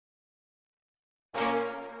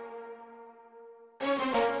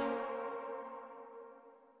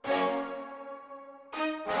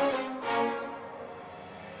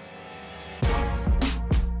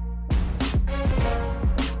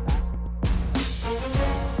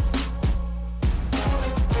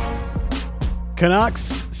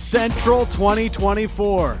Canucks Central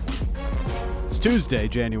 2024. It's Tuesday,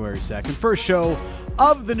 January 2nd. First show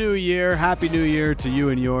of the new year. Happy New Year to you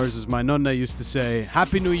and yours. As my nonna used to say,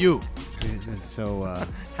 Happy New You. So,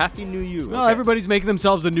 Happy New You. Well, everybody's making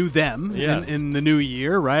themselves a new them in the new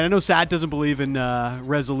year, right? I know Sat doesn't believe in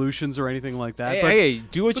resolutions or anything like that. Hey,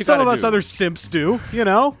 do what you gotta do. Some of us other simps do, you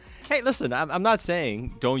know? Hey, listen, I'm not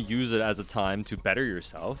saying don't use it as a time to better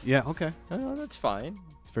yourself. Yeah, okay. That's fine.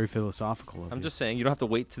 It's very philosophical. I'm just saying you don't have to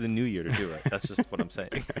wait to the new year to do it. That's just what I'm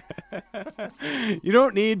saying. You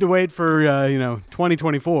don't need to wait for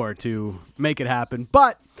 2024 to make it happen.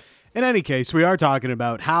 But in any case, we are talking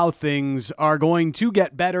about how things are going to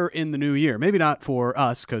get better in the new year. Maybe not for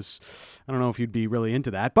us, because I don't know if you'd be really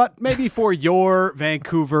into that, but maybe for your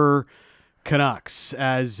Vancouver Canucks,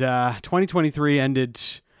 as 2023 ended.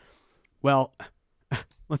 Well,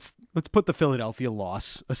 let's put the Philadelphia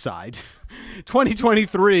loss aside.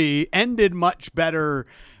 2023 ended much better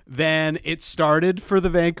than it started for the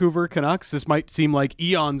Vancouver Canucks. This might seem like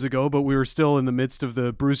eons ago, but we were still in the midst of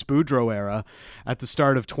the Bruce Boudreau era at the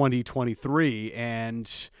start of 2023.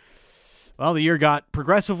 And, well, the year got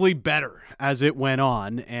progressively better as it went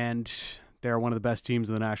on. And they're one of the best teams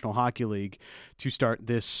in the National Hockey League to start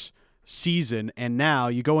this season. And now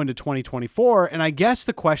you go into 2024, and I guess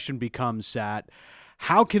the question becomes, Sat,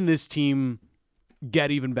 how can this team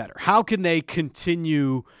get even better? How can they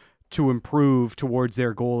continue to improve towards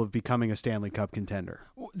their goal of becoming a Stanley Cup contender?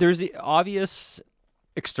 There's the obvious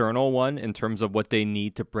external one in terms of what they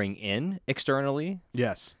need to bring in externally.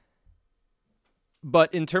 Yes.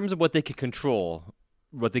 But in terms of what they can control,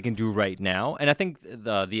 what they can do right now, and I think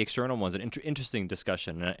the external one's an interesting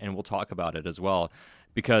discussion, and we'll talk about it as well,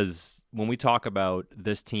 because when we talk about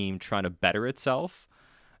this team trying to better itself,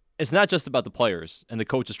 it's not just about the players and the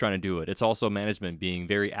coaches trying to do it. It's also management being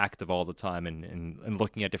very active all the time and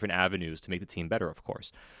looking at different avenues to make the team better, of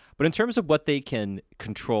course. But in terms of what they can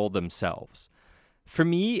control themselves, for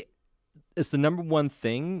me, it's the number one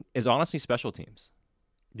thing is honestly special teams.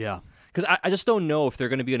 Yeah. Because I just don't know if they're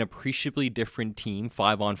going to be an appreciably different team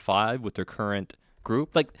 5-on-5 with their current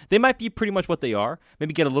group. Like, they might be pretty much what they are,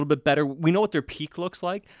 maybe get a little bit better. We know what their peak looks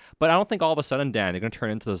like, but I don't think all of a sudden, Dan, they're going to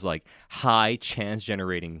turn into this like high chance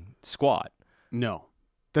generating squad. No,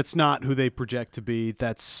 that's not who they project to be.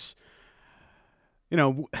 That's,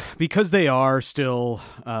 because they are still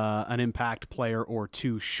an impact player or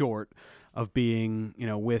two short of being,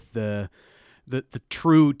 with the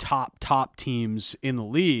true top teams in the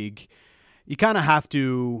league. You kind of have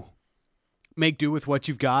to make do with what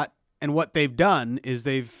you've got. And what they've done is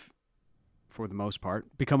they've, for the most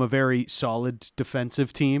part, become a very solid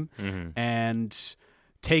defensive team and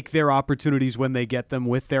take their opportunities when they get them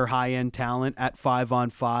with their high-end talent at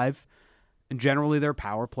 5-on-5. And generally their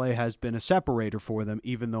power play has been a separator for them,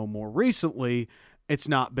 even though more recently it's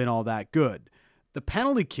not been all that good. The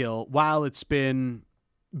penalty kill, while it's been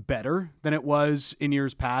better than it was in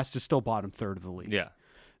years past, is still bottom third of the league. Yeah.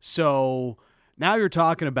 So now you're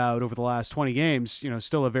talking about, over the last 20 games,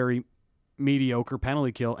 still a very mediocre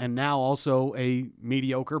penalty kill, and now also a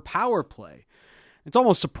mediocre power play. It's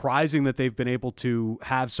almost surprising that they've been able to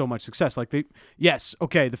have so much success. the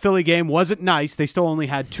Philly game wasn't nice. They still only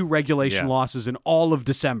had 2 regulation losses in all of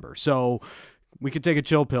December. So we could take a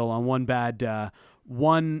chill pill on one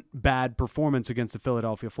bad performance against the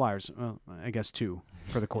Philadelphia Flyers. Well, I guess 2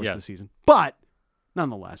 for the course of the season. But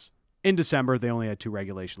nonetheless, in December, they only had 2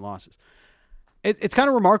 regulation losses. It's kind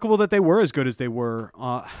of remarkable that they were as good as they were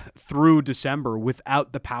through December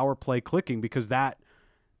without the power play clicking, because that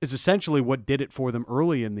is essentially what did it for them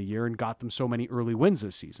early in the year and got them so many early wins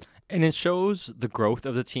this season. And it shows the growth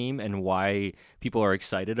of the team and why people are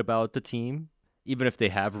excited about the team, even if they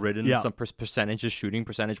have ridden some percentages, shooting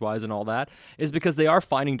percentage-wise and all that, is because they are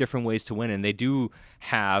finding different ways to win, and they do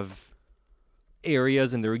have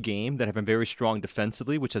areas in their game that have been very strong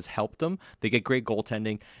defensively, which has helped them. They get great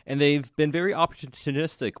goaltending, and they've been very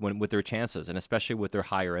opportunistic with their chances, and especially with their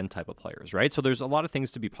higher end type of players, right? So there's a lot of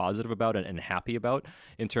things to be positive about and happy about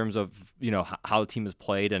in terms of how the team has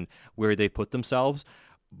played and where they put themselves.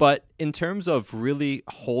 But in terms of really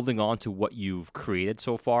holding on to what you've created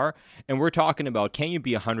so far, and we're talking about, can you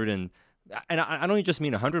be 100 and I don't just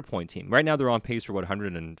mean a 100-point team. Right now they're on pace for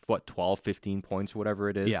 12, 15 points, whatever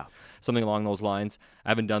it is. Yeah. Something along those lines. I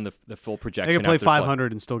haven't done the full projection. They can play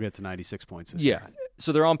 500 and still get to 96 points this year.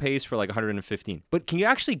 So they're on pace for 115. But can you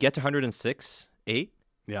actually get to 106, 8?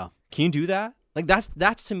 Yeah. Can you do that?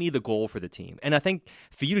 That's to me the goal for the team. And I think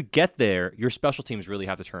for you to get there, your special teams really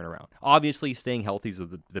have to turn around. Obviously, staying healthy is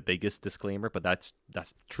the biggest disclaimer, but that's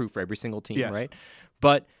true for every single team, right?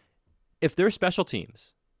 But if their special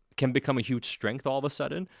teams can become a huge strength all of a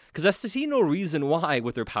sudden. Because I see no reason why,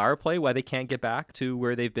 with their power play, why they can't get back to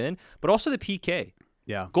where they've been. But also the PK.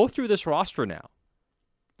 Yeah. Go through this roster now.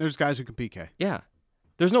 There's guys who can PK. Yeah.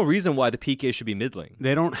 There's no reason why the PK should be middling.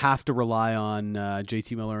 They don't have to rely on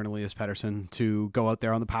JT Miller and Elias Pettersson to go out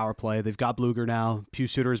there on the power play. They've got Bluger now.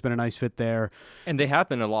 Pius Suter has been a nice fit there. And they have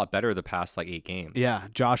been a lot better the past 8 games. Yeah,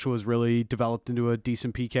 Joshua's really developed into a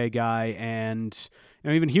decent PK guy, and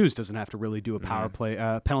even Hughes doesn't have to really do a power play,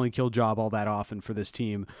 penalty kill job all that often for this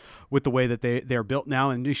team with the way that they're built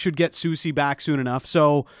now, and they should get Soucy back soon enough.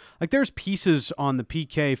 So, there's pieces on the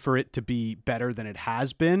PK for it to be better than it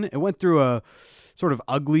has been. It went through a sort of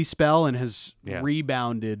ugly spell and has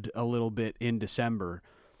rebounded a little bit in December.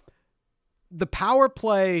 The power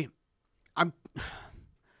play,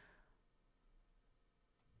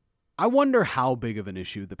 I wonder how big of an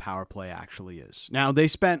issue the power play actually is. Now, they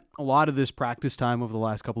spent a lot of this practice time over the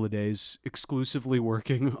last couple of days exclusively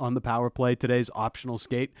working on the power play. Today's optional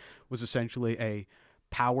skate was essentially a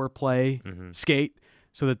power play skate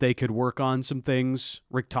so that they could work on some things.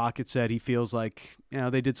 Rick Tocchet said he feels like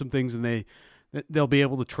they did some things and they'll be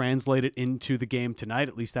able to translate it into the game tonight.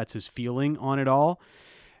 At least that's his feeling on it all.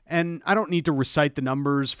 And I don't need to recite the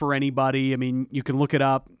numbers for anybody. I mean, you can look it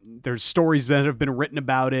up. There's stories that have been written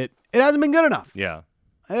about it. It hasn't been good enough. Yeah.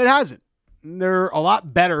 It hasn't. They're a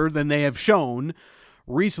lot better than they have shown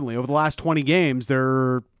recently. Over the last 20 games,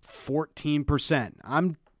 they're 14%.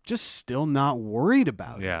 I'm just still not worried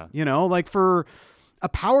about it. For a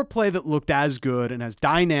power play that looked as good and as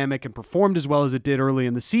dynamic and performed as well as it did early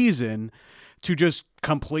in the season to just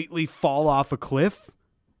completely fall off a cliff,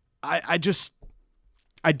 I just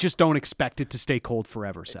don't expect it to stay cold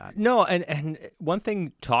forever, Sad. No, and one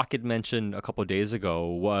thing Talk had mentioned a couple of days ago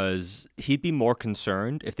was he'd be more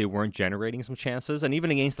concerned if they weren't generating some chances. And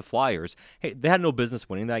even against the Flyers, hey, they had no business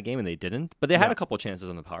winning that game, and they didn't. But they had a couple of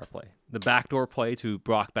chances on the power play. The backdoor play to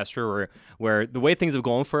Brock Besser, where the way things have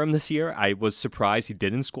gone for him this year, I was surprised he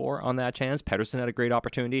didn't score on that chance. Pettersson had a great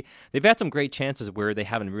opportunity. They've had some great chances where they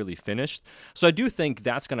haven't really finished. So I do think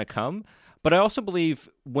that's going to come. But I also believe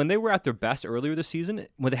when they were at their best earlier this season,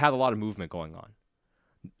 when they had a lot of movement going on,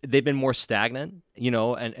 they've been more stagnant,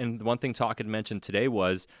 and one thing Talk had mentioned today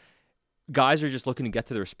was guys are just looking to get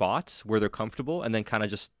to their spots where they're comfortable and then kind of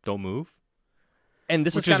just don't move. And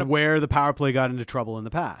this Which is where the power play got into trouble in the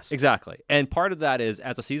past. Exactly. And part of that is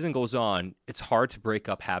as the season goes on, it's hard to break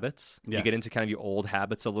up habits. Yes. You get into kind of your old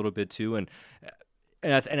habits a little bit too. And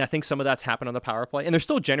I think some of that's happened on the power play. And they're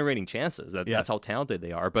still generating chances. That's how talented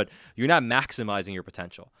they are. But you're not maximizing your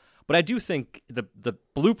potential. But I do think the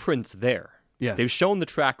blueprint's there. Yes. They've shown the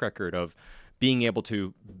track record of being able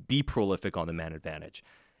to be prolific on the man advantage.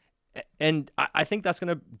 And I think that's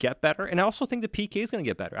going to get better. And I also think the PK is going to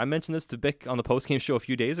get better. I mentioned this to Bick on the postgame show a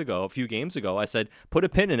few games ago. I said, put a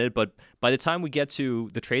pin in it. But by the time we get to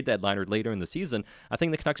the trade deadline or later in the season, I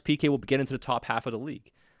think the Canucks PK will get into the top half of the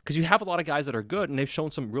league. Because you have a lot of guys that are good, and they've shown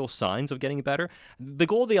some real signs of getting better. The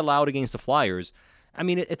goal they allowed against the Flyers, I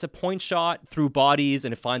mean, it's a point shot through bodies,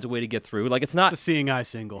 and it finds a way to get through. It's not... It's a seeing eye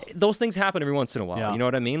single. Those things happen every once in a while. Yeah. You know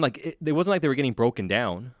what I mean? It wasn't like they were getting broken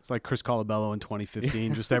down. It's like Chris Colabello in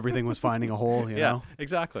 2015. Just everything was finding a hole, you know?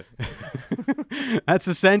 Exactly. That's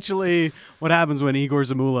essentially what happens when Igor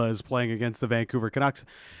Zamula is playing against the Vancouver Canucks.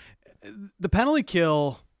 The penalty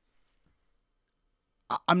kill...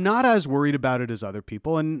 I'm not as worried about it as other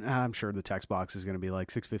people, and I'm sure the text box is going to be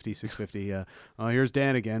like 650. Here's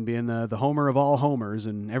Dan again, being the homer of all homers,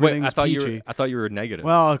 and everything's peachy. I thought you were negative.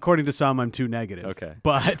 Well, according to some, I'm too negative. Okay,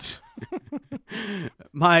 but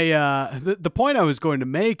my the point I was going to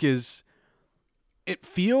make is, it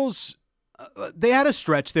feels they had a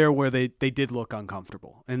stretch there where they did look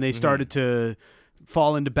uncomfortable, and they started to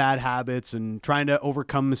fall into bad habits and trying to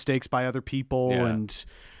overcome mistakes by other people and.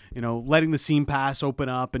 Letting the seam pass open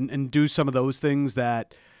up and do some of those things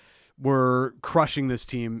that were crushing this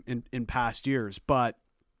team in past years. But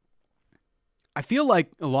I feel like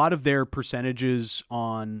a lot of their percentages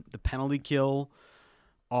on the penalty kill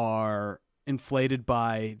are inflated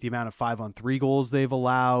by the amount of 5-on-3 goals they've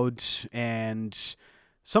allowed and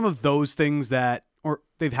some of those things or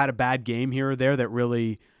they've had a bad game here or there that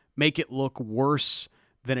really make it look worse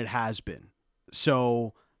than it has been.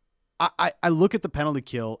 So I look at the penalty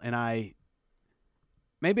kill and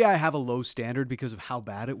maybe I have a low standard because of how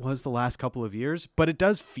bad it was the last couple of years, but it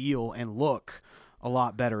does feel and look a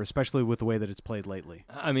lot better, especially with the way that it's played lately.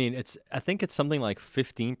 I mean, I think it's something like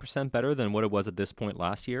 15% better than what it was at this point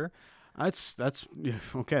last year. That's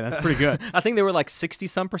okay. That's pretty good. I think they were like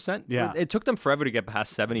 60-some%. Yeah. It took them forever to get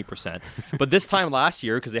past 70%. But this time last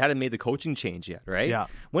year, because they hadn't made the coaching change yet, right? Yeah.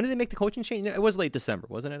 When did they make the coaching change? It was late December,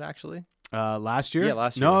 wasn't it, actually? Last year? Yeah,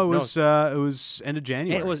 last year. No, it was end of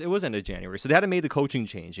January. And it was end of January. So they hadn't made the coaching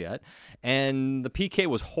change yet. And the PK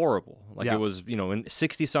was horrible. It was, in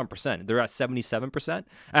 60-some%. They're at 77%.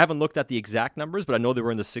 I haven't looked at the exact numbers, but I know they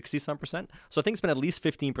were in the 60-some%. So I think it's been at least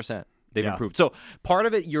 15%. They've improved. So part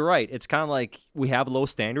of it, you're right. It's kind of like we have low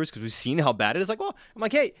standards because we've seen how bad it is. I'm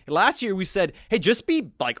like, hey, last year we said, hey, just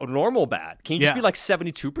be like a normal bad. Can you just be like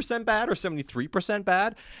 72% bad or 73%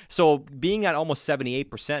 bad? So being at almost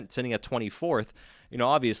 78%, sitting at 24th,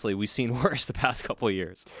 obviously we've seen worse the past couple of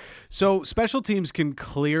years. So special teams can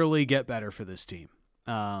clearly get better for this team.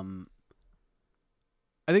 I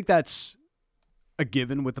think that's a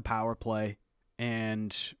given with the power play.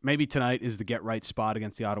 And maybe tonight is the get-right spot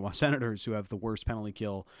against the Ottawa Senators, who have the worst penalty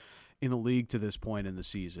kill in the league to this point in the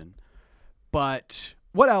season. But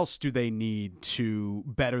what else do they need to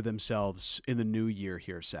better themselves in the new year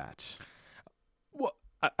here, Sat? Well,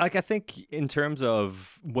 I think in terms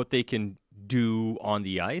of what they can do on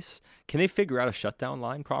the ice, can they figure out a shutdown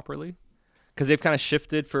line properly? Because they've kind of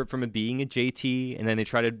shifted from it being a JT, and then they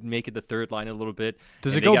try to make it the third line a little bit.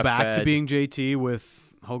 Does it go back to being JT with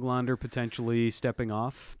Höglander potentially stepping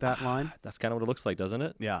off that line? That's kind of what it looks like, doesn't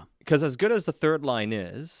it? Yeah. Because as good as the third line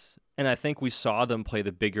is, and I think we saw them play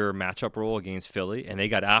the bigger matchup role against Philly, and they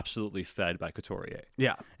got absolutely fed by Couturier.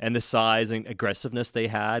 Yeah. And the size and aggressiveness they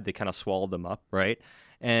had, they kind of swallowed them up, right?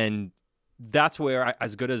 And that's where,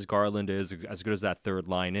 as good as Garland is, as good as that third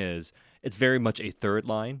line is, it's very much a third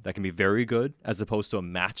line that can be very good as opposed to a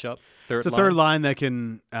matchup third line. It's a third line that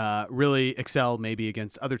can really excel maybe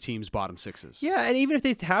against other teams' bottom sixes. Yeah, and even if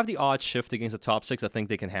they have the odd shift against the top six, I think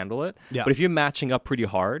they can handle it. Yeah. But if you're matching up pretty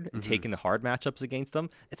hard and taking the hard matchups against them,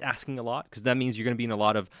 it's asking a lot because that means you're going to be in a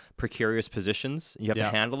lot of precarious positions. You have to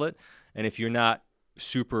handle it. And if you're not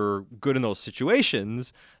super good in those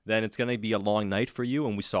situations, then it's going to be a long night for you.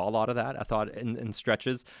 And we saw a lot of that, I thought, in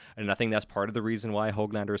stretches. And I think that's part of the reason why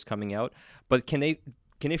Höglander is coming out. But can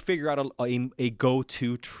they figure out a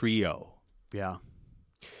go-to trio? Yeah.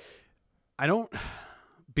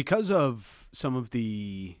 Because of some of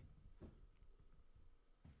the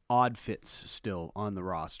odd fits still on the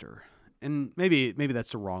roster, and maybe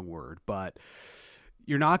that's the wrong word, but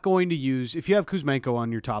you're not going to use, if you have Kuzmenko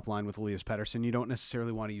on your top line with Elias Pettersson, you don't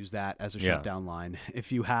necessarily want to use that as a shutdown line.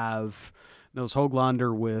 If you have Nils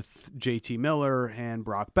Höglander with JT Miller and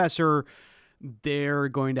Brock Besser, they're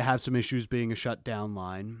going to have some issues being a shutdown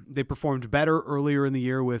line. They performed better earlier in the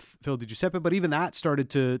year with Phil DiGiuseppe, but even that started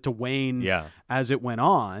to wane as it went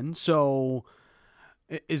on. So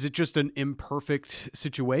is it just an imperfect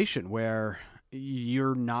situation where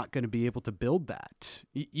you're not going to be able to build that?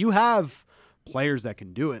 You have players that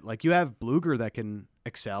can do it. Like you have Bluger that can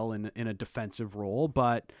excel in a defensive role,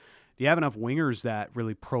 but do you have enough wingers that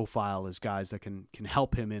really profile as guys that can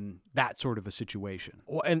help him in that sort of a situation?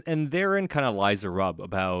 Well, and therein kind of lies the rub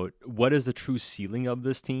about what is the true ceiling of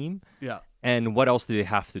this team, and what else do they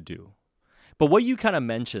have to do. But what you kind of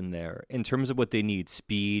mentioned there in terms of what they need,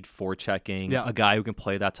 speed, forechecking, a guy who can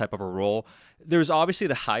play that type of a role, there's obviously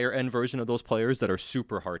the higher end version of those players that are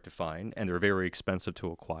super hard to find and they're very expensive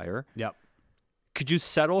to acquire. Yep. Could you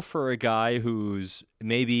settle for a guy who's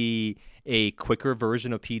maybe a quicker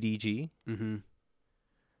version of PDG? Mm-hmm.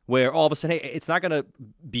 Where all of a sudden, hey, it's not going to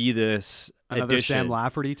be this another addition. Sam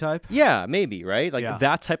Lafferty type? Yeah, maybe, right? Like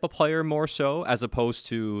that type of player more so, as opposed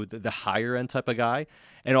to the higher end type of guy.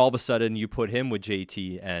 And all of a sudden, you put him with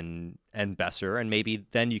JT and Besser, and maybe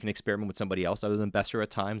then you can experiment with somebody else other than Besser at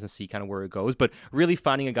times and see kind of where it goes. But really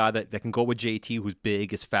finding a guy that can go with JT, who's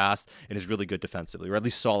big, is fast, and is really good defensively, or at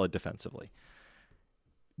least solid defensively.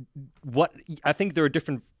 I think there are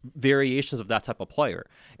different variations of that type of player,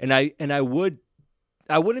 and I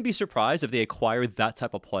wouldn't be surprised if they acquired that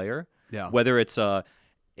type of player, whether it's a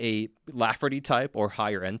Lafferty type or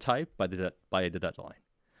higher end type by the deadline,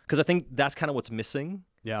 because I think that's kind of what's missing.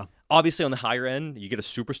 Yeah, obviously on the higher end, you get a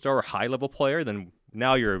superstar or high level player, then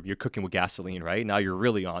now you're cooking with gasoline, right? Now you're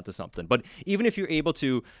really onto something. But even if you're able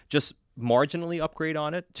to just marginally upgrade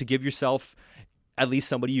on it to give yourself at least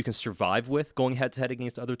somebody you can survive with going head-to-head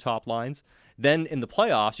against other top lines, then in the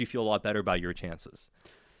playoffs, you feel a lot better about your chances.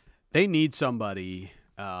 They need somebody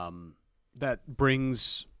that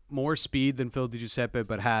brings more speed than Phil DiGiuseppe,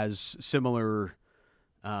 but has similar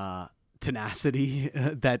tenacity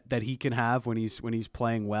that he can have when he's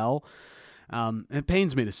playing well. It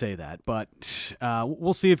pains me to say that, but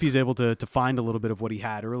we'll see if he's able to find a little bit of what he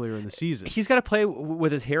had earlier in the season. He's got to play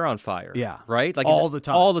with his hair on fire. Yeah. Right? Like all the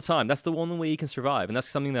time. All the time. That's the only way he can survive. And that's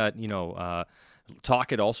something that,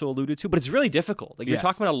 Tocchet also alluded to, but it's really difficult. Like, you're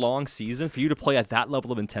talking about a long season. For you to play at that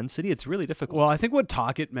level of intensity, it's really difficult. Well, I think what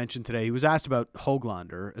Tocchet mentioned today, he was asked about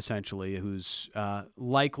Höglander, essentially, who's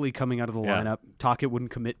likely coming out of the lineup. Tocchet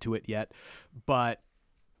wouldn't commit to it yet, but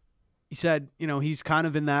he said, he's kind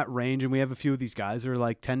of in that range, and we have a few of these guys that are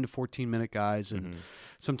like 10 to 14-minute guys, and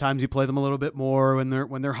sometimes you play them a little bit more when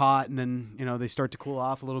they're hot, and then they start to cool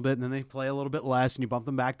off a little bit, and then they play a little bit less, and you bump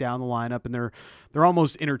them back down the lineup, and they're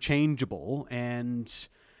almost interchangeable. And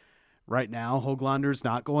right now, Höglander's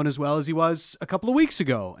not going as well as he was a couple of weeks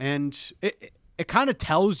ago, and it kind of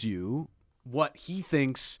tells you what he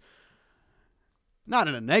thinks. Not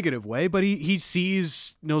in a negative way, but he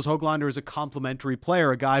sees Nils Höglander as a complementary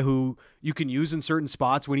player, a guy who you can use in certain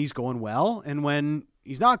spots when he's going well, and when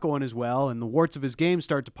he's not going as well and the warts of his game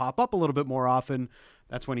start to pop up a little bit more often,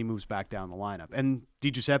 that's when he moves back down the lineup. And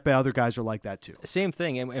Di Giuseppe, other guys are like that too. Same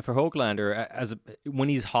thing. And for Höglander, when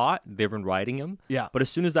he's hot, they've been riding him. Yeah. But as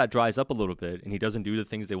soon as that dries up a little bit and he doesn't do the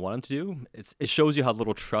things they want him to do, it shows you how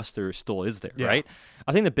little trust there still is there, right?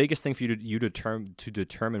 I think the biggest thing for you to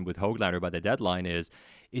determine with Höglander by the deadline is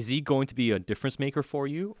he going to be a difference maker for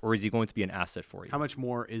you, or is he going to be an asset for you? How much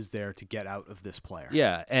more is there to get out of this player?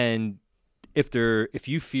 Yeah, and if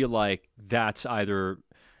you feel like that's either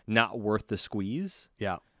not worth the squeeze,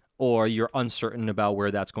 or you're uncertain about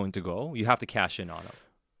where that's going to go, you have to cash in on him.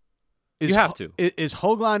 You have to. Is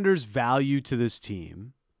Höglander's value to this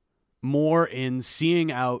team more in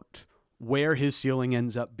seeing out where his ceiling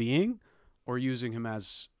ends up being, or using him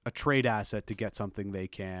as a trade asset to get something they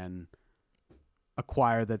can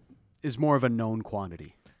acquire that is more of a known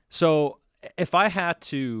quantity? So if I had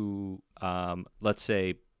to, let's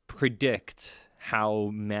say, predict how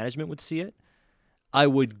management would see it, I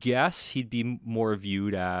would guess he'd be more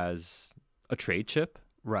viewed as a trade chip.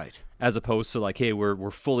 Right. As opposed to like, hey,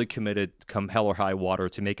 we're fully committed come hell or high water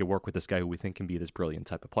to make it work with this guy who we think can be this brilliant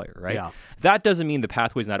type of player, right? Yeah. That doesn't mean the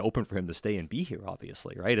pathway's not open for him to stay and be here,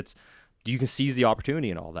 obviously, right? You can seize the opportunity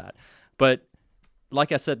and all that. But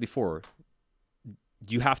like I said before,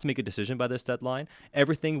 you have to make a decision by this deadline.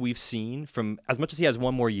 Everything we've seen from, as much as he has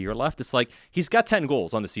one more year left, it's like he's got 10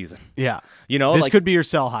 goals on the season. Yeah. This could be your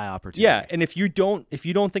sell high opportunity. Yeah, and if you don't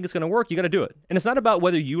think it's going to work, you got to do it. And it's not about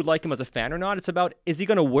whether you like him as a fan or not. It's about, is he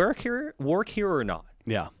going to work here or not?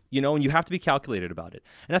 Yeah. And you have to be calculated about it.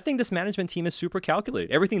 And I think this management team is super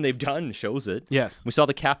calculated. Everything they've done shows it. Yes. We saw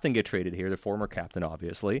the captain get traded here, the former captain,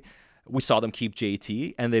 obviously. We saw them keep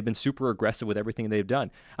JT, and they've been super aggressive with everything they've done.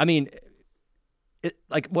 I mean,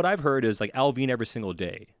 like what I've heard is like Alvin every single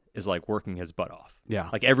day is like working his butt off. Yeah.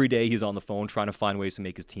 Like every day he's on the phone trying to find ways to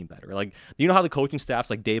make his team better. Like, you know how the coaching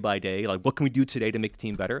staff's like day by day, like what can we do today to make the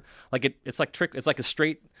team better? Like it's like a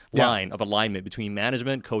straight line of alignment between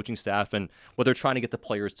management, coaching staff, and what they're trying to get the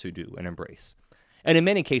players to do and embrace. And in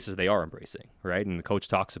many cases they are embracing, right? And the coach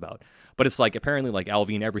talks about. But it's like apparently like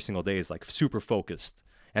Alvin every single day is like super focused.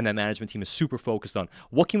 And that management team is super focused on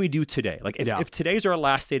what can we do today? Like if today's our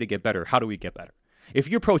last day to get better, how do we get better? If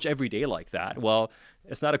you approach every day like that, well,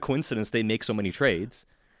 it's not a coincidence they make so many trades.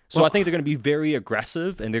 So I think they're going to be very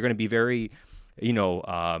aggressive, and they're going to be very,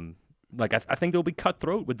 I think they'll be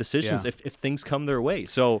cutthroat with decisions if things come their way.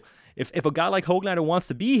 So if a guy like Höglander wants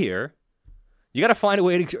to be here, you got to find a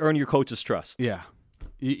way to earn your coach's trust. Yeah,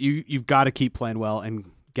 you've got to keep playing well and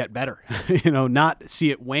get better. Not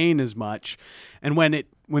see it wane as much. And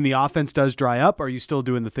when the offense does dry up, are you still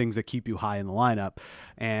doing the things that keep you high in the lineup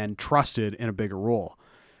and trusted in a bigger role?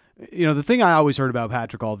 The thing I always heard about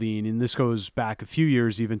Patrick Allvin, and this goes back a few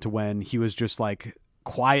years even to when he was just like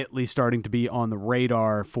quietly starting to be on the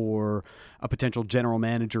radar for a potential general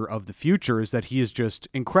manager of the future, is that he is just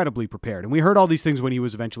incredibly prepared. And we heard all these things when he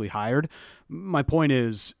was eventually hired. My point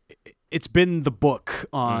is, it's been the book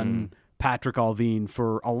on Patrick Allvin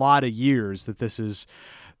for a lot of years that this is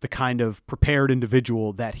the kind of prepared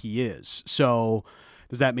individual that he is. So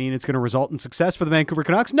does that mean it's going to result in success for the Vancouver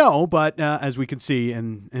Canucks? No, but as we can see,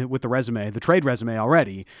 and with the trade resume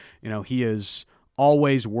already, he is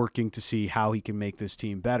always working to see how he can make this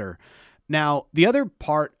team better. Now, the other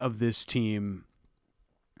part of this team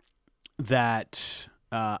that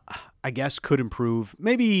I guess could improve,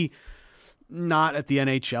 maybe not at the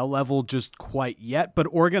NHL level just quite yet, but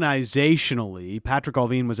organizationally, Patrick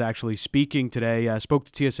Allvin was actually speaking today, spoke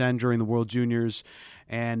to TSN during the World Juniors,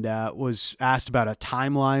 and was asked about a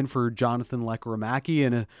timeline for Jonathan Lekkerimäki,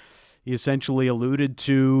 and he essentially alluded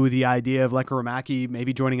to the idea of Lekkerimäki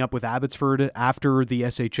maybe joining up with Abbotsford after the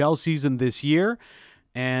SHL season this year,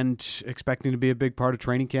 and expecting to be a big part of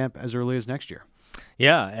training camp as early as next year.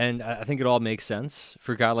 Yeah, and I think it all makes sense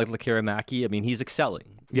for a guy like Lekkerimäki. I mean, he's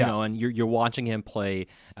excelling. You know, and you're watching him play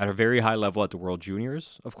at a very high level at the World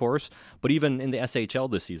Juniors, of course, but even in the SHL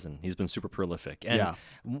this season, he's been super prolific. And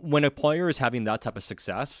when a player is having that type of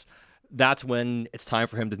success, that's when it's time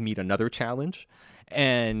for him to meet another challenge.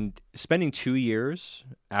 And spending 2 years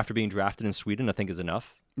after being drafted in Sweden, I think, is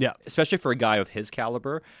enough. Yeah. Especially for a guy of his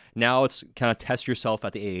caliber. Now it's kind of test yourself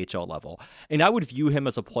at the AHL level. And I would view him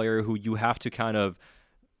as a player who you have to kind of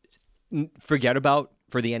forget about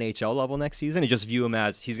for the NHL level next season and just view him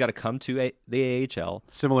as he's got to come to the AHL.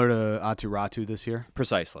 Similar to Aatu Räty this year.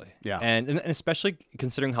 Precisely. Yeah. And especially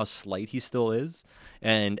considering how slight he still is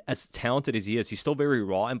and as talented as he is, he's still very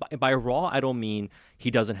raw. And by raw, I don't mean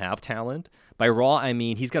he doesn't have talent. By raw, I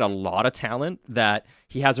mean he's got a lot of talent that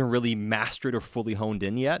he hasn't really mastered or fully honed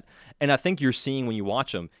in yet. And I think you're seeing when you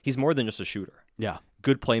watch him, he's more than just a shooter. Yeah.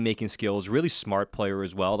 Good playmaking skills, really smart player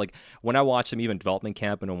as well. Like when I watch him even development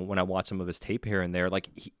camp and when I watch some of his tape here and there, like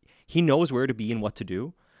he knows where to be and what to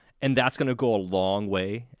do. And that's going to go a long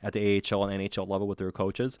way at the AHL and NHL level with their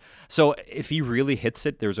coaches. So if he really hits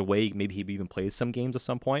it, there's a way maybe he even plays some games at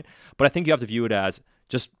some point. But I think you have to view it as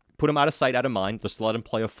just put him out of sight, out of mind. Just let him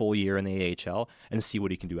play a full year in the AHL and see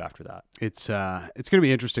what he can do after that. It's going to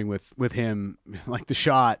be interesting with him, like the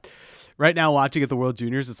shot. Right now, watching at the World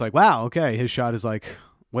Juniors, it's like, wow, okay, his shot is like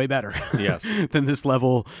way better than this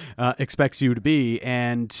level expects you to be.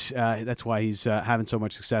 And that's why he's having so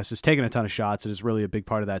much success. He's taking a ton of shots and is really a big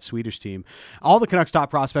part of that Swedish team. All the Canucks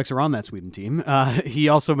top prospects are on that Sweden team. He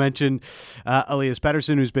also mentioned Elias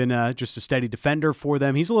Pettersson, who's been just a steady defender for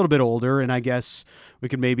them. He's a little bit older, and I guess we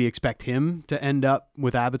could maybe expect him to end up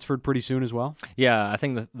with Abbotsford pretty soon as well. Yeah, I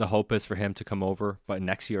think the hope is for him to come over by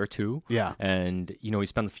next year too. Yeah. And, you know, he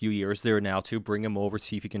spent a few years there now too. Bring him over,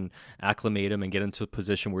 see if you can acclimate him and get into a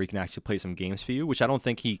position where he can actually play some games for you, which I don't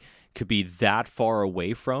think he could be that far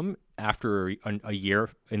away from after a year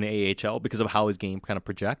in the AHL because of how his game kind of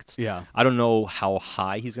projects. Yeah. I don't know how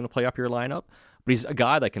high he's going to play up your lineup, but he's a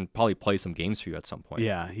guy that can probably play some games for you at some point.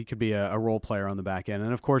 Yeah, he could be a role player on the back end.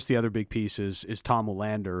 And, of course, the other big piece is Tom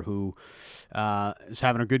Willander, who is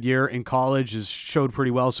having a good year in college, has showed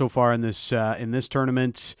pretty well so far in this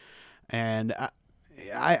tournament. And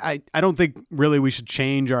I don't think really we should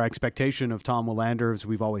change our expectation of Tom Willander, as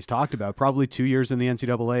we've always talked about. Probably 2 years in the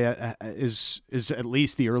NCAA is at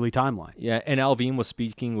least the early timeline. Yeah, and Alvin was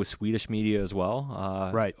speaking with Swedish media as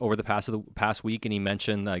well over the past week, and he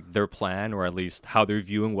mentioned like their plan, or at least how they're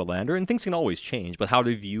viewing Willander. And things can always change, but how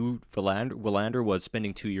they view Willander was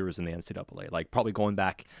spending 2 years in the NCAA, like probably going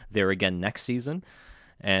back there again next season.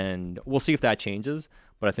 And we'll see if that changes,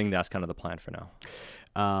 but I think that's kind of the plan for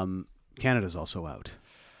now. Canada's also out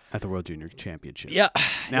at the World Junior Championship. Yeah.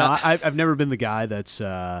 Now, I've never been the guy that's,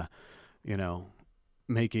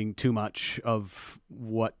 making too much of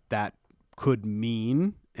what that could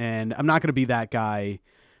mean. And I'm not going to be that guy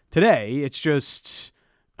today. It's just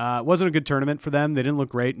wasn't a good tournament for them. They didn't look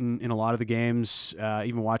great in a lot of the games.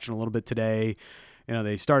 Even watching a little bit today,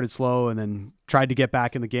 they started slow and then tried to get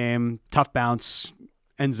back in the game. Tough bounce,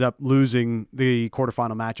 ends up losing the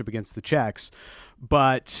quarterfinal matchup against the Czechs.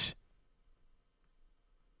 But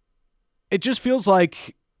it just feels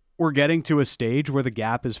like we're getting to a stage where the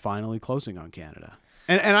gap is finally closing on Canada.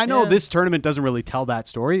 And I know this tournament doesn't really tell that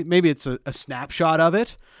story. Maybe it's a snapshot of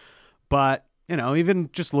it. But, even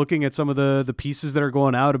just looking at some of the pieces that are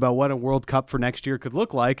going out about what a World Cup for next year could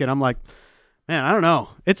look like, and I'm like, man, I don't know.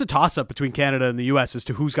 It's a toss-up between Canada and the U.S. as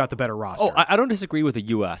to who's got the better roster. Oh, I don't disagree with the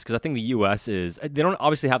U.S. because I think the U.S. they don't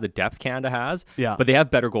obviously have the depth Canada has, yeah, but they have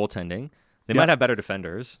better goaltending. They might have better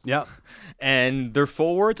defenders. Yeah. And their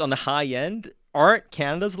forwards on the high end aren't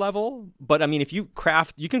Canada's level. But, I mean, if you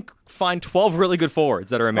can find 12 really good forwards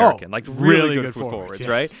that are American. Really good forwards, yes.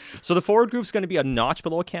 Right? So the forward group's going to be a notch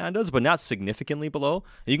below Canada's, but not significantly below.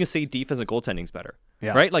 You can say defense and goaltending's better.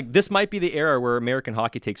 Yeah. Right? Like, this might be the era where American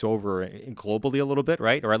hockey takes over globally a little bit,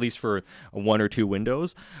 right? Or at least for 1 or 2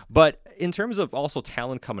 windows. But in terms of also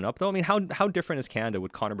talent coming up, though, I mean, how different is Canada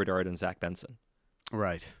with Connor Bedard and Zach Benson?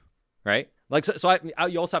 Right. Like so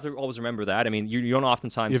you also have to always remember that. I mean, you don't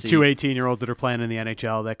oftentimes see... You have 2 18-years that are playing in the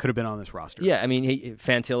NHL that could have been on this roster. Yeah, I mean,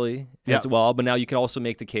 Fantilli as well, but now you can also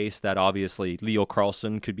make the case that obviously Leo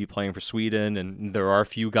Carlsson could be playing for Sweden, and there are a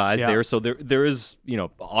few guys there. So there is,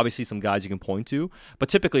 obviously some guys you can point to, but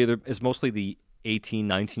typically there is mostly the 18,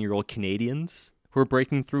 19-year-old Canadians who are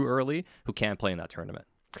breaking through early who can't play in that tournament.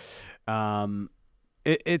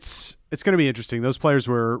 It's going to be interesting. Those players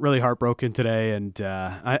were really heartbroken today, and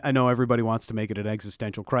I know everybody wants to make it an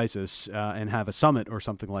existential crisis and have a summit or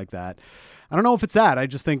something like that. I don't know if it's that. I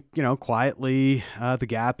just think, quietly the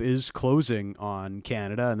gap is closing on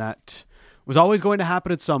Canada, and that was always going to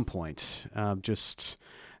happen at some point. Just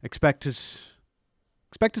expect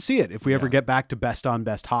expect to see it if we ever get back to best on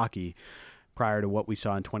best hockey prior to what we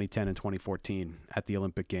saw in 2010 and 2014 at the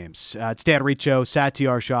Olympic Games. It's Dan Riccio,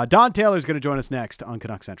 Satyar Shah. Don Taylor's going to join us next on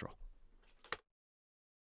Canucks Central.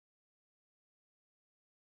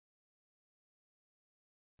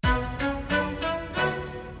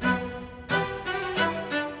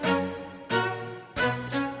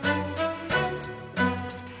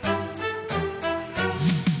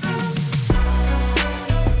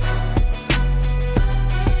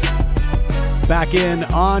 Back in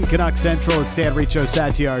on Canucks Central. It's Dan Riccio,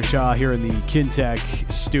 Satyar Shah here in the Kintec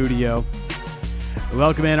studio.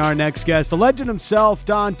 Welcome in our next guest, the legend himself,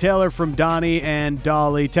 Don Taylor from Donnie and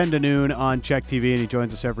Dolly, 10 to noon on Czech TV, and he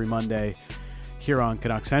joins us every Monday here on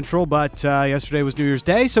Canucks Central. But yesterday was New Year's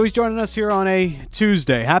Day, so he's joining us here on a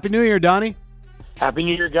Tuesday. Happy New Year, Donnie. Happy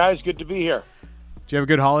New Year, guys. Good to be here. Did you have a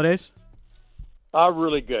good holidays?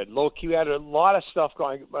 Really good. Low-key, we had a lot of stuff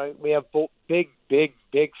going. We have both big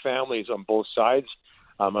families on both sides,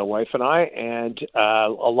 my wife and I, and a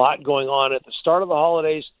lot going on at the start of the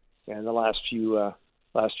holidays and the last few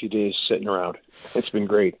days sitting around. It's been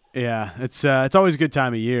great. Yeah, it's always a good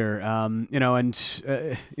time of year.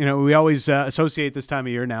 We always associate this time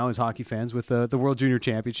of year now as hockey fans with the World Junior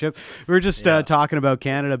Championship. We were just talking about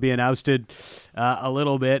Canada being ousted a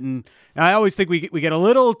little bit, and I always think we get a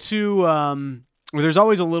little too. There's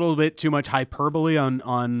always a little bit too much hyperbole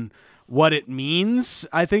on what it means,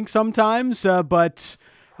 I think sometimes, but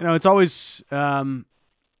it's always a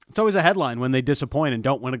headline when they disappoint and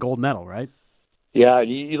don't win a gold medal, right? Yeah,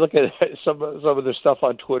 you look at some of the stuff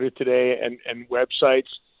on Twitter today and websites,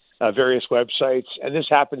 various websites, and this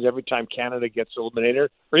happens every time Canada gets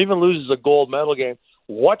eliminated or even loses a gold medal game.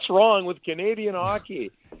 What's wrong with Canadian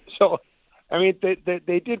hockey? So, I mean,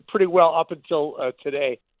 they did pretty well up until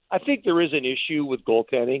today. I think there is an issue with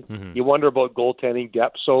goaltending. Mm-hmm. You wonder about goaltending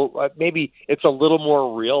depth. So maybe it's a little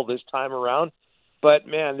more real this time around. But,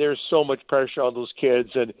 man, there's so much pressure on those kids.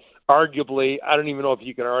 And arguably, I don't even know if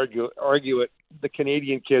you can argue it, the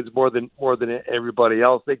Canadian kids more than everybody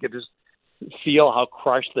else. They could just feel how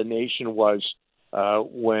crushed the nation was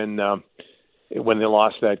when they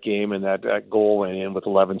lost that game and that goal went in with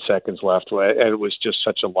 11 seconds left. And it was just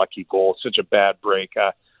such a lucky goal, such a bad break.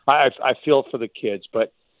 I feel for the kids,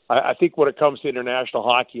 but I think when it comes to international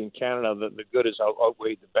hockey in Canada, the good has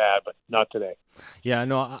outweighed the bad, but not today. Yeah,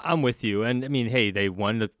 no, I'm with you. And I mean, hey, they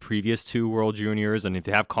won the previous two World Juniors, and if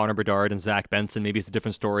they have Connor Bedard and Zach Benson, maybe it's a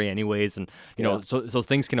different story anyways. And, so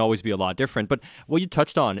things can always be a lot different. But what you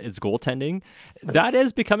touched on is goaltending. That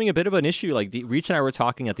is becoming a bit of an issue. Like, Reach and I were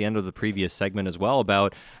talking at the end of the previous segment as well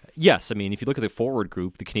about, yes, I mean, if you look at the forward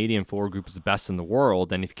group, the Canadian forward group is the best in the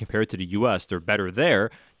world. And if you compare it to the U.S., they're better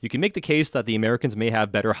there. You can make the case that the Americans may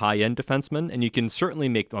have better high-end defensemen, and you can certainly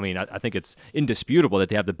make, I think it's indisputable that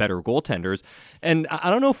they have the better goaltenders. And I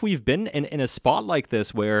don't know if we've been in a spot like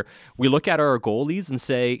this where we look at our goalies and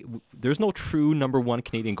say, there's no true number one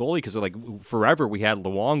Canadian goalie, because like forever we had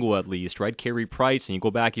Luongo at least, right? Carey Price, and you go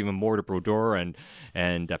back even more to Brodeur and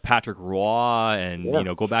Patrick Roy,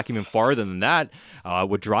 and go back even farther than that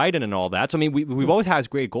with Dryden and all that. So I mean, we've always had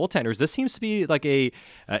great goaltenders. This seems to be like a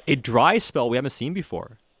dry spell we haven't seen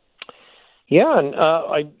before. Yeah,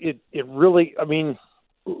 and it really, I mean,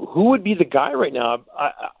 who would be the guy right now?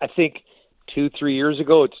 I think 2-3 years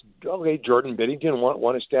ago, it's okay. Jordan Binnington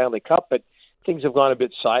won a Stanley Cup, but things have gone a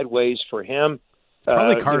bit sideways for him.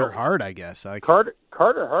 Probably Carter Hart, I guess. Carter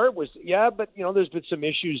Hart was, but there's been some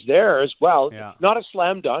issues there as well. Yeah. Not a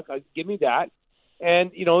slam dunk. Give me that.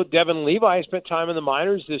 And Devin Levi spent time in the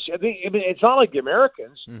minors this year. I mean, it's not like the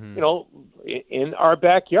Americans. Mm-hmm. In our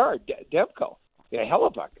backyard, Demko. Yeah,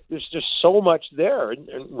 Hellebuck. There's just so much there. And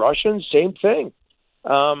Russians, same thing.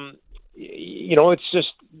 It's just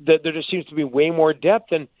that there just seems to be way more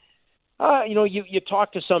depth. And, you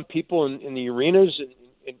talk to some people in the arenas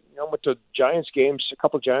and went to Giants games, a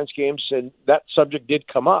couple of Giants games, and that subject did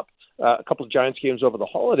come up, a couple of Giants games over the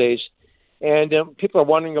holidays. And people are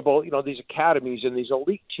wondering about, these academies and these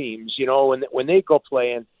elite teams, when they go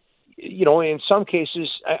play. And, in some cases,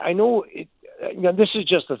 I know this is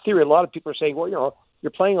just a theory. A lot of people are saying, well,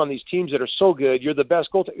 you're playing on these teams that are so good. You're the best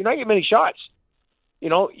goaltender. You're not getting many shots.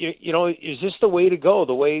 Is this the way to go?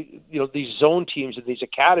 The way, these zone teams and these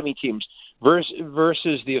academy teams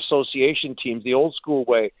versus the association teams, the old school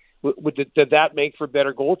way. Did that make for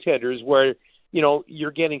better goaltenders where,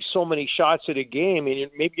 you're getting so many shots at a game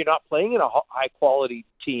and maybe you're not playing in a high quality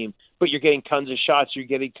team, but you're getting tons of shots. You're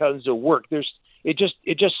getting tons of work. It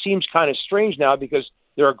just seems kind of strange now because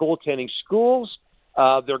there are goaltending schools, there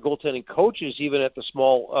are goaltending coaches, even at the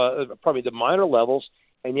small, probably the minor levels,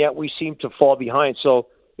 and yet we seem to fall behind. So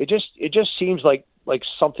it just seems like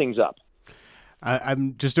something's up.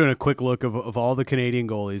 I'm just doing a quick look of all the Canadian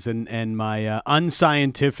goalies, and my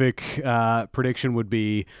unscientific prediction would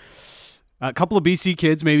be a couple of BC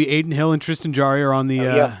kids, maybe Aiden Hill and Tristan Jarry are on the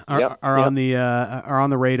on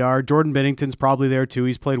the radar. Jordan Binnington's probably there too.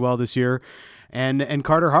 He's played well this year, and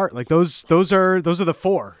Carter Hart. Like those are the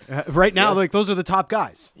four right now. Like those are the top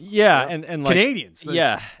guys. Yeah, and like, Canadians.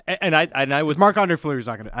 Yeah, and I was Marc-Andre Fleury's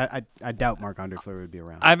not gonna. I doubt Marc-Andre Fleury would be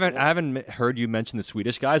around. I haven't heard you mention the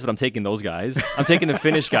Swedish guys, but I'm taking those guys. I'm taking the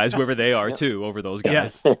Finnish guys, whoever they are too, over those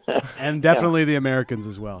guys. Yes, and definitely the Americans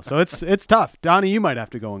as well. So it's tough. Donnie, you might have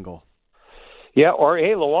to go in goal. Yeah, or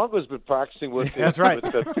hey, Luongo's been practicing with that's right.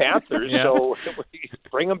 with the Panthers, so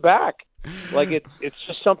bring him back. Like it's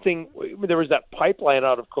just something. There was that pipeline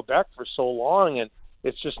out of Quebec for so long, and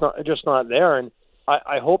it's just not there. And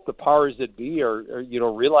I hope the powers that be are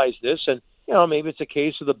realize this, and maybe it's a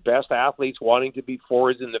case of the best athletes wanting to be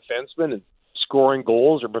forwards and defensemen and scoring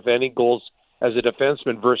goals or preventing goals as a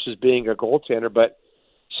defenseman versus being a goaltender, but.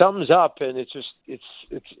 Something's up, and it's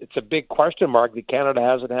a big question mark that Canada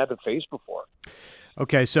hasn't had to face before.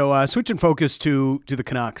 Okay, so switching focus to the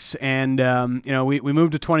Canucks, and we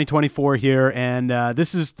moved to 2024 here, and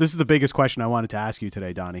this is the biggest question I wanted to ask you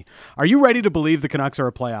today, Donnie. Are you ready to believe the Canucks are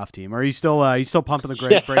a playoff team? Or are you still pumping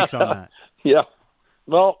the brakes on that? Yeah.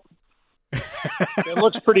 Well, it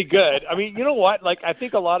looks pretty good. I mean, you know what? Like, I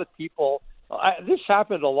think a lot of people. This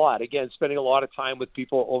happened a lot. Again, spending a lot of time with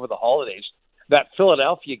people over the holidays. That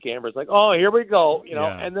Philadelphia game was like, oh, here we go,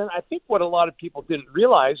 And then I think what a lot of people didn't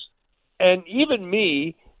realize, and even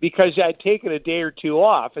me, because I'd taken a day or two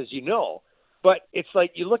off, as you know, but it's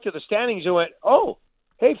like you looked at the standings and went, oh,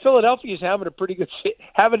 hey, Philadelphia's having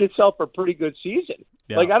itself a pretty good season.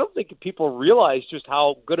 Yeah. Like I don't think people realize just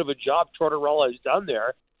how good of a job Tortorella has done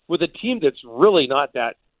there with a team that's really not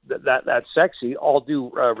that sexy. All due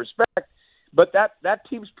respect, but that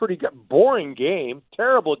team's pretty good. Boring game,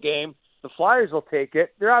 terrible game. The Flyers will take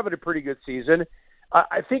it. They're having a pretty good season.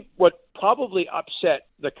 I think what probably upset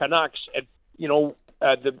the Canucks, and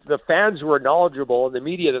the fans who are knowledgeable and the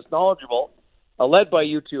media that's knowledgeable, led by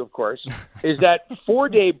you two, of course, is that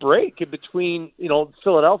 4-day break in between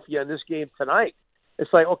Philadelphia and this game tonight.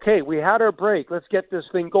 It's like, okay, we had our break. Let's get this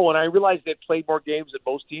thing going. I realized they played more games than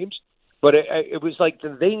most teams, but it was like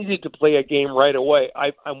they needed to play a game right away.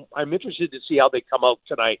 I'm interested to see how they come out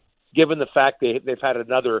tonight, given the fact they've had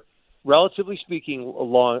another, relatively speaking, a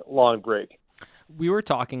long break. We were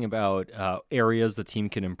talking about areas the team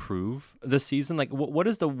can improve this season. Like, what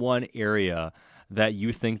is the one area that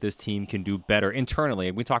you think this team can do better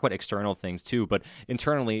internally? We talk about external things too, but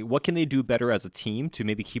internally, what can they do better as a team to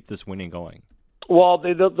maybe keep this winning going? Well,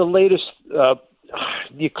 the latest,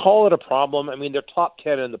 you call it a problem. I mean, they're top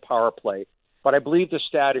 10 in the power play, but I believe the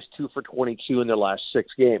stat is 2 for 22 in their last 6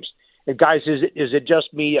 games. And guys, is it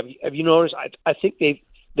just me? Have you noticed? I think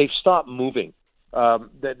they've stopped moving.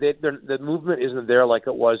 The movement isn't there like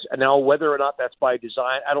it was. And now, whether or not that's by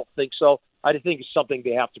design, I don't think so. I think it's something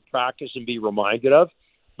they have to practice and be reminded of.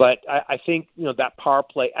 But I think that power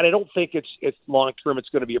play, and I don't think it's long term. It's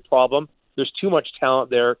going to be a problem. There's too much talent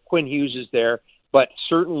there. Quinn Hughes is there, but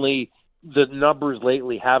certainly the numbers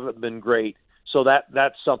lately haven't been great. So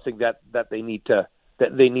that's something that they need to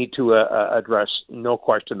address. No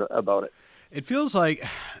question about it. It feels like.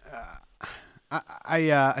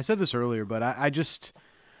 I said this earlier, but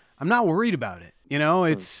I'm not worried about it.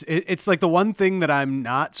 It's like the one thing that I'm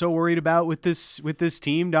not so worried about with this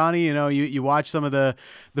team, Donnie. You watch some of the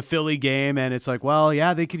Philly game, and it's like, well,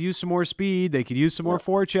 yeah, they could use some more speed. They could use some more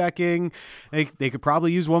forechecking. They could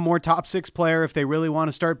probably use one more top 6 player if they really want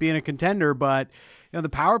to start being a contender. But the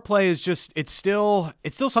power play is just it's still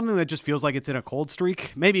something that just feels like it's in a cold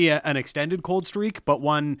streak, maybe an extended cold streak, but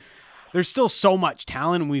one. There's still so much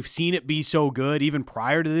talent, and we've seen it be so good even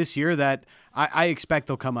prior to this year that I expect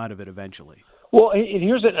they'll come out of it eventually. Well, and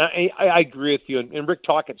here's it. I agree with you. And Rick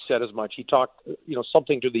Tocchet said as much. He talked,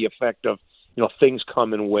 something to the effect of, things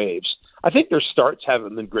come in waves. I think their starts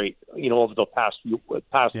haven't been great, over the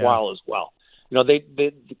past while as well.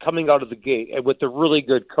 They coming out of the gate and with a really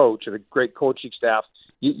good coach and a great coaching staff,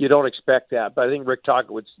 you don't expect that. But I think Rick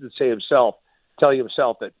Tocchet would tell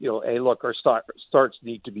himself that, hey, look, our starts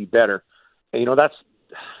need to be better. And,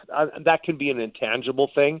 that can be an intangible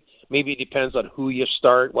thing. Maybe it depends on who you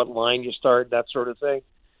start, what line you start, that sort of thing.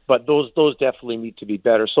 But those definitely need to be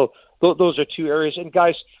better. So those are 2 areas. And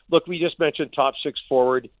guys, look, we just mentioned top 6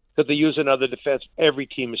 forward. Could they use another defense? Every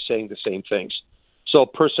team is saying the same things. So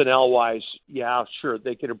personnel-wise, yeah, sure,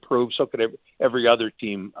 they can improve. So could every other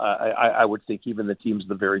team. I would think, even the teams at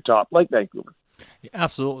the very top, like Vancouver.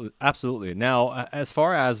 Absolutely, absolutely. Now, as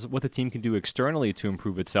far as what the team can do externally to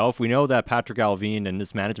improve itself, we know that Patrick Allvin and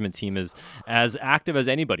this management team is as active as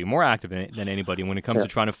anybody, more active than anybody when it comes to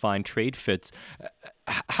trying to find trade fits.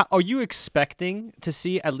 Are you expecting to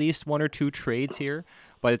see at least one or two trades here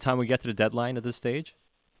by the time we get to the deadline at this stage?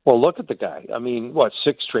 Well, look at the guy. I mean,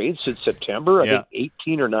 6 trades since September? I think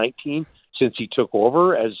 18 or 19 since he took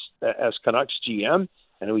over as Canucks GM,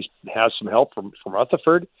 and he has some help from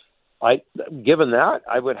Rutherford. Given that,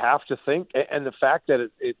 I would have to think, and the fact that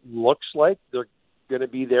it looks like they're going to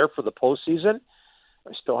be there for the postseason,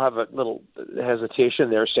 I still have a little hesitation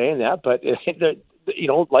there saying that, but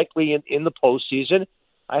likely in the postseason,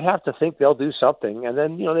 I'd have to think they'll do something. And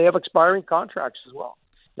then they have expiring contracts as well.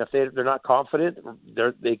 If they're not confident,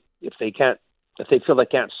 if they feel they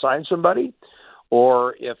can't sign somebody,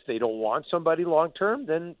 or if they don't want somebody long term,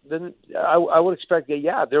 then I would expect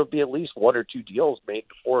that there'll be at least one or two deals made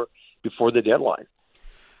before the deadline.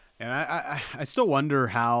 And I still wonder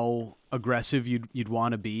how aggressive you'd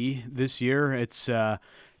want to be this year. It's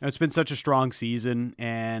it's been such a strong season,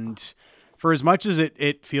 and for as much as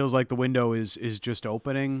it feels like the window is just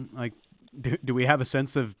opening, like do we have a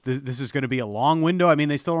sense of this is going to be a long window? I mean,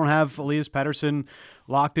 they still don't have Elias Pettersson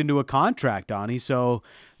locked into a contract, Donnie. So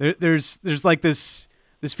there's like this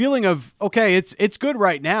feeling of, okay, it's good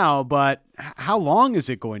right now, but how long is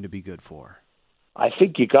it going to be good for? I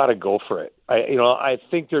think you got to go for it. I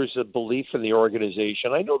think there's a belief in the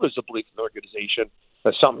organization. I know there's a belief in the organization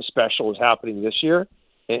that something special is happening this year.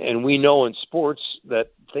 And we know in sports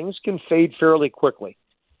that things can fade fairly quickly.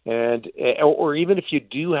 Or even if you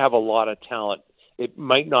do have a lot of talent, it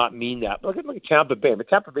might not mean that. Look at Tampa Bay. But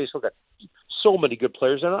Tampa Bay's still got so many good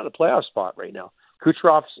players. They're not in a playoff spot right now.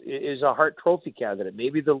 Kucherov is a Hart Trophy candidate,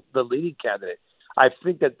 maybe the leading candidate. I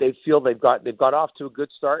think that they feel they've got off to a good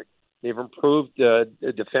start. They've improved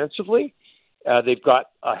defensively. They've got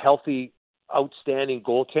a healthy, outstanding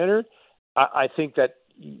goaltender. I think that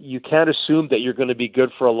you can't assume that you're going to be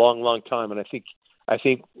good for a long, long time. And I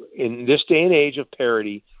think in this day and age of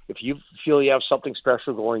parity, if you feel you have something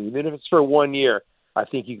special going, even if it's for 1 year, I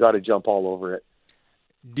think you got to jump all over it.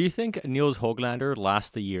 Do you think Niels Höglander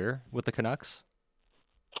lasts a year with the Canucks?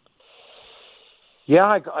 Yeah,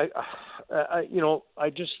 I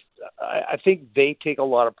think they take a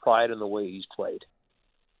lot of pride in the way he's played,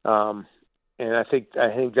 and I think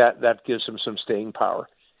that gives him some staying power,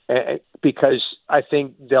 because I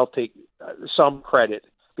think they'll take some credit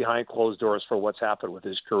behind closed doors for what's happened with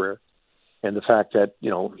his career, and the fact that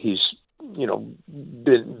he's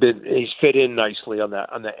fit in nicely in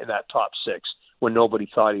that top 6 when nobody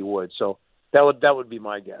thought he would. So that would be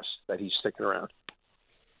my guess, that he's sticking around.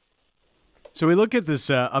 So we look at this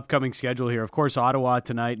upcoming schedule here. Of course, Ottawa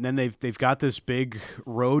tonight, and then they've got this big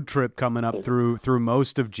road trip coming up through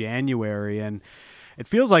most of January, and it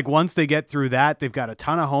feels like once they get through that, they've got a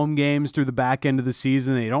ton of home games through the back end of the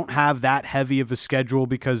season. They don't have that heavy of a schedule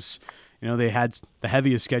because they had the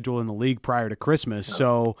heaviest schedule in the league prior to Christmas.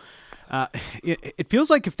 So it feels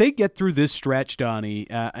like if they get through this stretch, Donnie,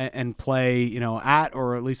 and play at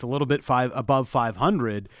or at least a little bit above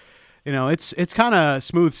 500. It's kind of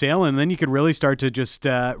smooth sailing. And then you could really start to just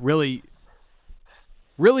really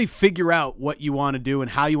figure out what you want to do and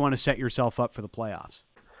how you want to set yourself up for the playoffs.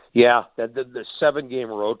 Yeah, the 7-game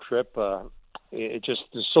road trip, it just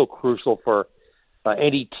is so crucial for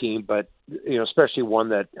any team, but especially one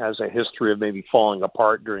that has a history of maybe falling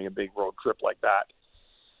apart during a big road trip like that.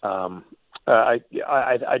 I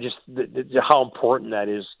just how important that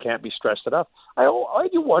is can't be stressed enough. I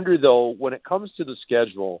do wonder though, when it comes to the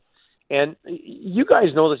schedule. And you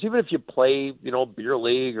guys know this, even if you play, beer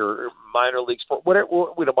league or minor league sport, whatever,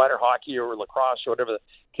 minor hockey or lacrosse or whatever the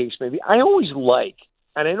case may be. I always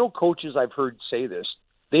and I know coaches I've heard say this,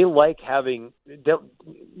 they like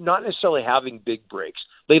not necessarily having big breaks.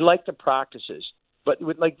 They like the practices. But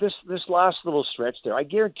with this last little stretch there, I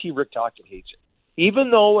guarantee Rick Tocchet hates it.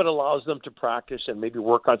 Even though it allows them to practice and maybe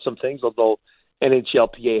work on some things, although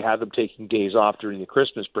NHLPA had them taking days off during the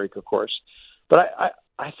Christmas break, of course. But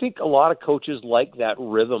I think a lot of coaches like that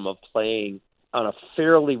rhythm of playing on a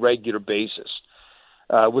fairly regular basis,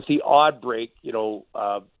 with the odd break,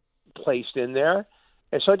 placed in there.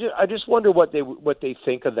 And so I just wonder what they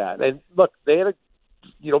think of that. And look, they had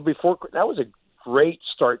before that was a great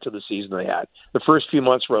start to the season they had. The first few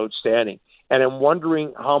months were outstanding, and I'm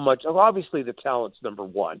wondering how much. Obviously, the talent's number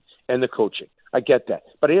one, and the coaching. I get that,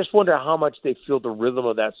 but I just wonder how much they feel the rhythm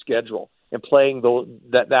of that schedule and playing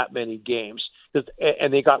that many games.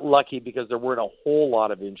 And they got lucky because there weren't a whole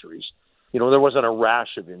lot of injuries. There wasn't a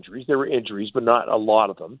rash of injuries. There were injuries, but not a lot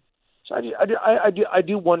of them. So I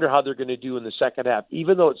do wonder how they're going to do in the second half,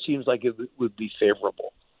 even though it seems like it would be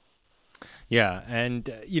favorable. Yeah, and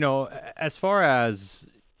as far as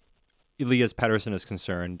Elias Pettersson is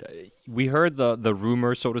concerned, we heard the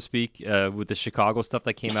rumor, so to speak, with the Chicago stuff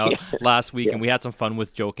that came out last week, and we had some fun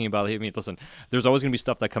with joking about it. I mean, listen, there's always going to be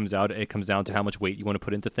stuff that comes out. It comes down to how much weight you want to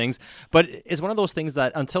put into things. But it's one of those things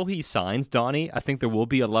that until he signs, Donnie, I think there will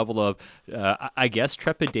be a level of, I guess,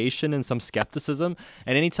 trepidation and some skepticism.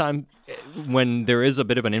 And anytime when there is a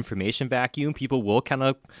bit of an information vacuum, people will kind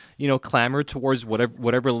of, clamor towards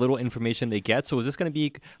whatever little information they get. So is this going to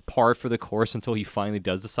be par for the course until he finally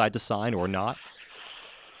does decide to sign or not?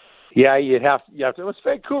 Yeah, you have to. It's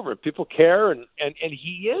Vancouver. People care, and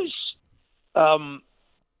he is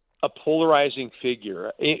a polarizing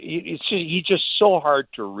figure. He's just so hard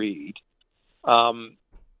to read.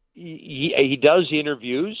 He does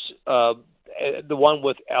interviews. The one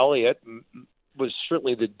with Elliott was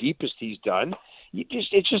certainly the deepest he's done.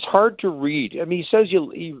 It's just hard to read. I mean, he says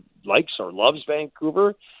he likes or loves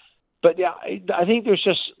Vancouver. But yeah, I think there's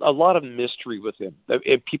just a lot of mystery with him.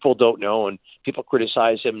 And people don't know, and people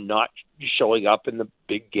criticize him not showing up in the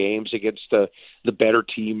big games against the better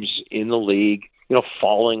teams in the league,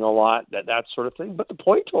 falling a lot, that sort of thing. But the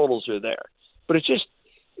point totals are there. But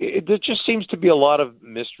there just seems to be a lot of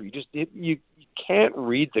mystery. You can't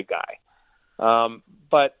read the guy.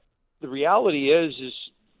 But the reality is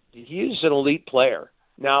he is an elite player.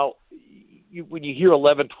 Now, when you hear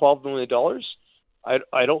 $11, $12 million,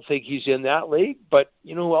 I don't think he's in that league, but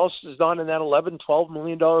who else is not in that $11, $12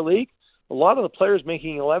 million league? A lot of the players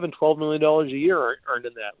making $11, $12 million a year aren't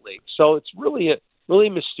in that league. So it's really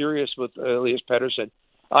mysterious with Elias Pettersson.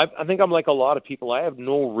 I think I'm like a lot of people. I have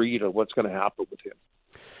no read on what's going to happen with him.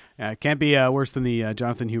 It can't be worse than the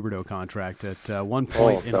Jonathan Huberdeau contract at one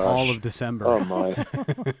point in all of December. Oh, my.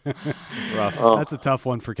 Rough. That's a tough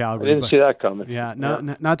one for Calgary. I didn't see that coming. Yeah,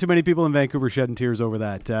 not too many people in Vancouver shedding tears over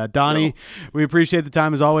that. Donnie, we appreciate the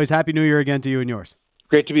time as always. Happy New Year again to you and yours.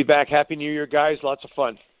 Great to be back. Happy New Year, guys. Lots of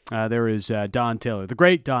fun. There is Don Taylor, the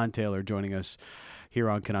great Don Taylor, joining us here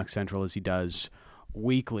on Canucks Central as he does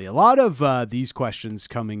weekly. A lot of these questions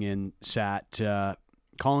coming in, Sat.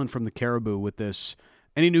 Colin from the Caribou with this.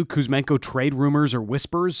 Any new Kuzmenko trade rumors or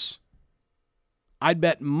whispers? I'd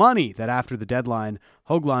bet money that after the deadline,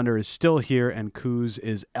 Höglander is still here and Kuz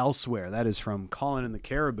is elsewhere. That is from Colin and the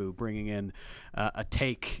Caribou, bringing in a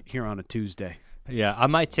take here on a Tuesday. Yeah, I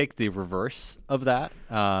might take the reverse of that.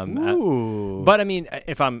 Ooh. But I mean,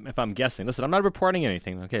 if I'm guessing, listen, I'm not reporting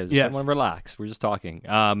anything. Okay, just everyone relax. We're just talking.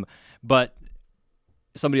 But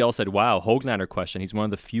somebody else said, wow, Höglander question. He's one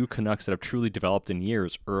of the few Canucks that have truly developed in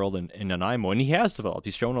years, Earl and Nanaimo. And he has developed.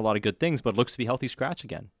 He's shown a lot of good things, but looks to be healthy scratch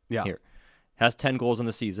again. Yeah. Here. Has 10 goals in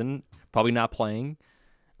the season. Probably not playing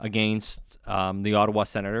against the Ottawa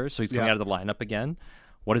Senators. So he's coming out of the lineup again.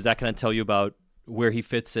 What is that going to tell you about where he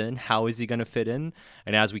fits in? How is he going to fit in?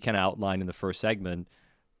 And as we kind of outlined in the first segment,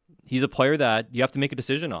 he's a player that you have to make a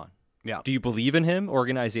decision on. Yeah. Do you believe in him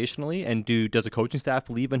organizationally, and does the coaching staff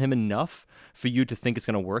believe in him enough for you to think it's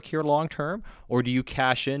going to work here long term, or do you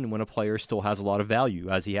cash in when a player still has a lot of value,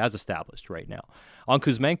 as he has established right now? On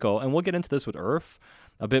Kuzmenko, and we'll get into this with Irf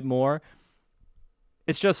a bit more,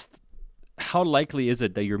 it's just how likely is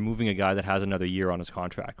it that you're moving a guy that has another year on his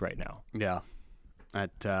contract right now? Yeah, at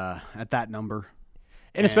that number.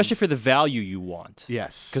 And especially for the value you want.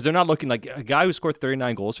 Yes. Because they're not looking like a guy who scored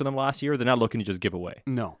 39 goals for them last year, they're not looking to just give away.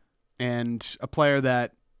 No. And a player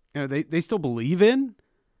that they still believe in.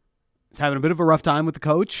 Is having a bit of a rough time with the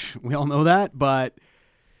coach. We all know that, but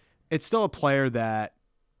it's still a player that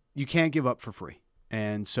you can't give up for free.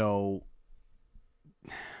 And so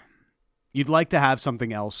you'd like to have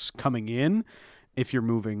something else coming in if you're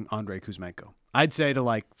moving Andrei Kuzmenko. I'd say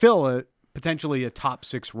to fill potentially a top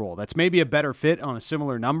 6 role. That's maybe a better fit on a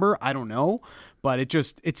similar number. I don't know, but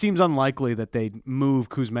it seems unlikely that they'd move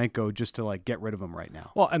Kuzmenko just to get rid of him right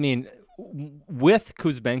now. Well, I mean, with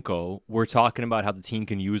Kuzmenko, we're talking about how the team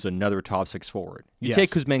can use another top 6 forward. You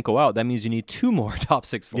take Kuzmenko out, that means you need 2 more top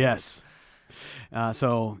 6 forwards. Yes.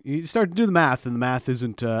 So you start to do the math, and the math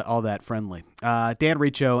isn't all that friendly. Dan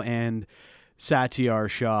Riccio and Satyar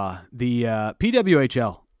Shah. The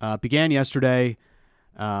PWHL began yesterday.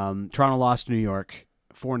 Toronto lost to New York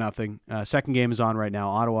 4-0. Second game is on right now.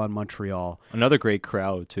 Ottawa and Montreal. Another great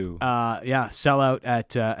crowd too. Sellout at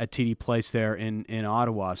TD Place there in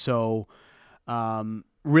Ottawa. So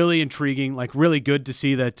really intriguing. Really good to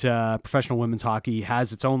see that professional women's hockey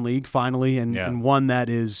has its own league finally, and one that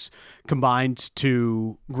is combined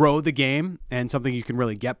to grow the game and something you can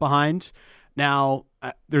really get behind. Now,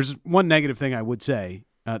 there's one negative thing I would say.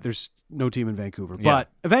 There's no team in Vancouver. Yeah. But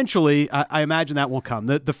eventually, I imagine that will come.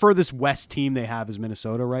 The furthest west team they have is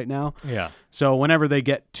Minnesota right now. Yeah. So whenever they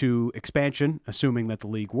get to expansion, assuming that the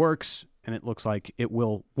league works, and it looks like it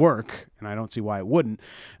will work, and I don't see why it wouldn't,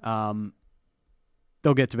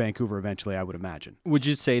 they'll get to Vancouver eventually, I would imagine. Would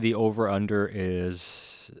you say the over-under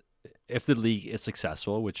is, if the league is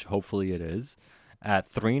successful, which hopefully it is,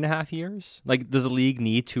 at 3.5 years? Like, does the league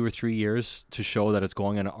need 2 or 3 years to show that it's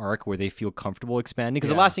going on an arc where they feel comfortable expanding? Because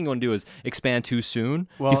the last thing you want to do is expand too soon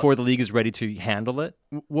before the league is ready to handle it.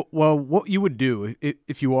 Well, what you would do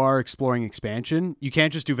if you are exploring expansion, you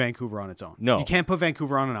can't just do Vancouver on its own. No. You can't put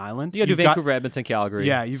Vancouver on an island. You got to do Vancouver, Edmonton, Calgary,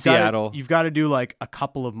 Seattle. You've got to do like a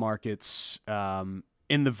couple of markets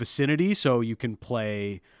in the vicinity so you can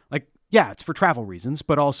play like, yeah, it's for travel reasons,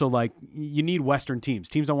 but also like you need Western teams.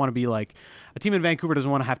 Teams don't want to be like a team in Vancouver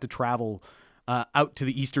doesn't want to have to travel out to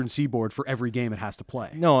the Eastern Seaboard for every game it has to play.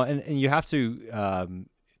 No, and you have to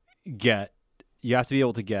be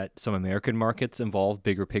able to get some American markets involved,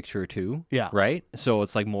 bigger picture too. Yeah. Right. So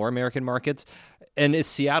it's like more American markets. And is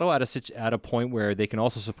Seattle at a point where they can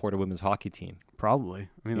also support a women's hockey team? Probably.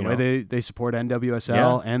 I mean, the way they support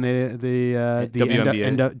NWSL and the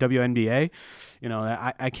WNBA, you know,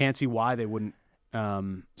 I can't see why they wouldn't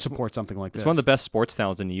support something like this. It's one of the best sports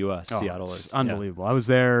towns in the U.S. Seattle is unbelievable. I was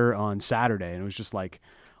there on Saturday, and it was just like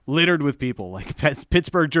littered with people, like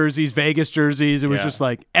Pittsburgh jerseys, Vegas jerseys. It was just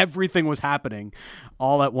like everything was happening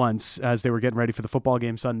all at once as they were getting ready for the football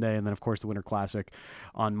game Sunday, and then, of course, the Winter Classic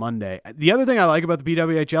on Monday. The other thing I like about the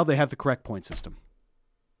BWHL, they have the correct point system.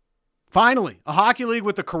 Finally, a hockey league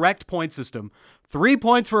with the correct point system. 3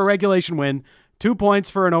 points for a regulation win, 2 points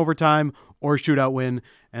for an overtime or shootout win,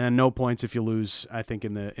 and then no points if you lose, I think,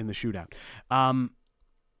 in the shootout.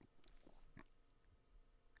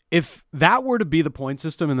 If that were to be the point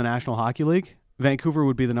system in the National Hockey League, Vancouver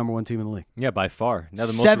would be the number 1 team in the league. Yeah, by far. Now,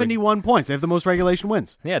 the most 71 points. They have the most regulation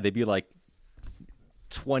wins. Yeah, they'd be like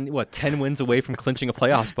 10 wins away from clinching a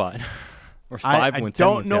playoff spot. Or 5 wins. I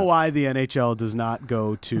don't know why the NHL does not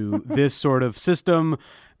go to this sort of system.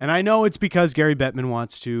 And I know it's because Gary Bettman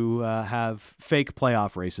wants to have fake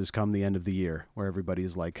playoff races come the end of the year where everybody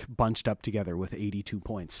is like bunched up together with 82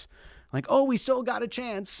 points. Like, oh, we still got a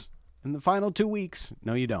chance in the final 2 weeks.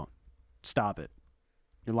 No, you don't. Stop it.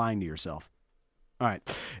 You're lying to yourself. All right.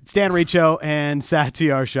 It's Dan Riccio and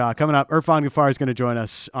Satyar Shah. Coming up, Irfan Ghaffar is going to join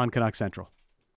us on Canucks Central.